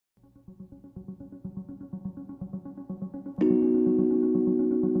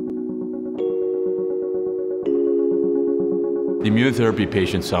The Immunotherapy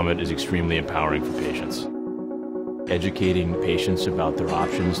Patient Summit is extremely empowering for patients. Educating patients about their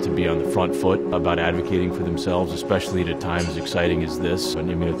options to be on the front foot about advocating for themselves, especially at a time as exciting as this, when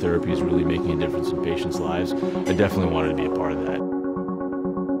immunotherapy is really making a difference in patients' lives. I definitely wanted to be a part of that.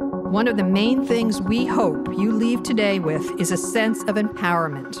 One of the main things we hope you leave today with is a sense of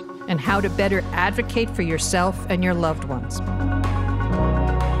empowerment and how to better advocate for yourself and your loved ones.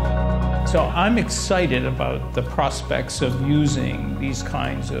 So I'm excited about the prospects of using these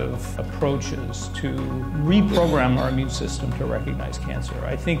kinds of approaches to reprogram our immune system to recognize cancer.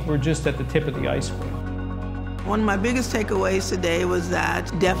 I think we're just at the tip of the iceberg. One of my biggest takeaways today was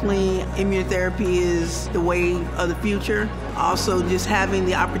that definitely immunotherapy is the way of the future. Also, just having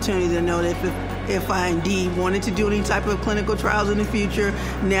the opportunity to know that if I indeed wanted to do any type of clinical trials in the future,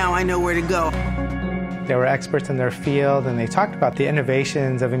 now I know where to go. They were experts in their field, and they talked about the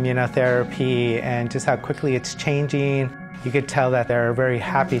innovations of immunotherapy and just how quickly it's changing. You could tell that they're very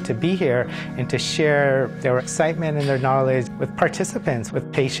happy to be here and to share their excitement and their knowledge with participants,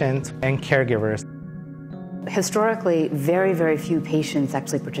 with patients and caregivers. Historically, very, very few patients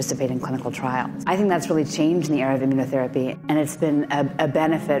actually participate in clinical trials. I think that's really changed in the era of immunotherapy, and it's been a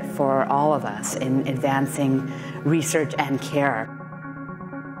benefit for all of us in advancing research and care.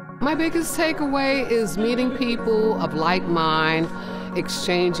 My biggest takeaway is meeting people of like mind,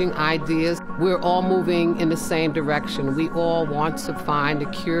 exchanging ideas. We're all moving in the same direction. We all want to find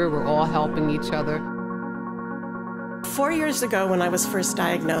a cure. We're all helping each other. 4 years ago, when I was first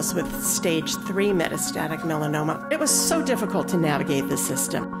diagnosed with stage 3 metastatic melanoma, it was so difficult to navigate the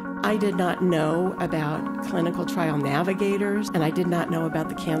system. I did not know about clinical trial navigators, and I did not know about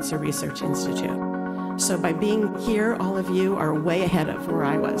the Cancer Research Institute. So by being here, all of you are way ahead of where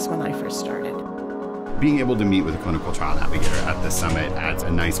I was when I first started. Being able to meet with a clinical trial navigator at the summit adds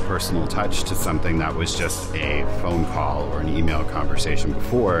a nice personal touch to something that was just a phone call or an email conversation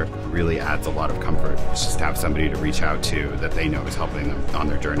before. Really adds a lot of comfort just to have somebody to reach out to that they know is helping them on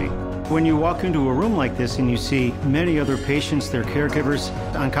their journey. When you walk into a room like this and you see many other patients, their caregivers,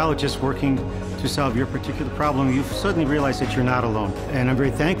 oncologists working to solve your particular problem, you suddenly realize that you're not alone. And I'm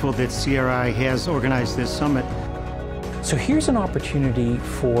very thankful that CRI has organized this summit. So here's an opportunity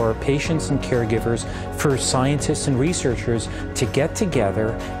for patients and caregivers, for scientists and researchers to get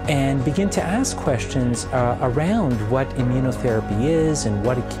together and begin to ask questions around what immunotherapy is and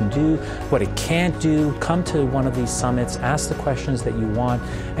what it can do, what it can't do. Come to one of these summits, ask the questions that you want,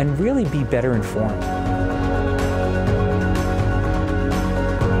 and really be better informed.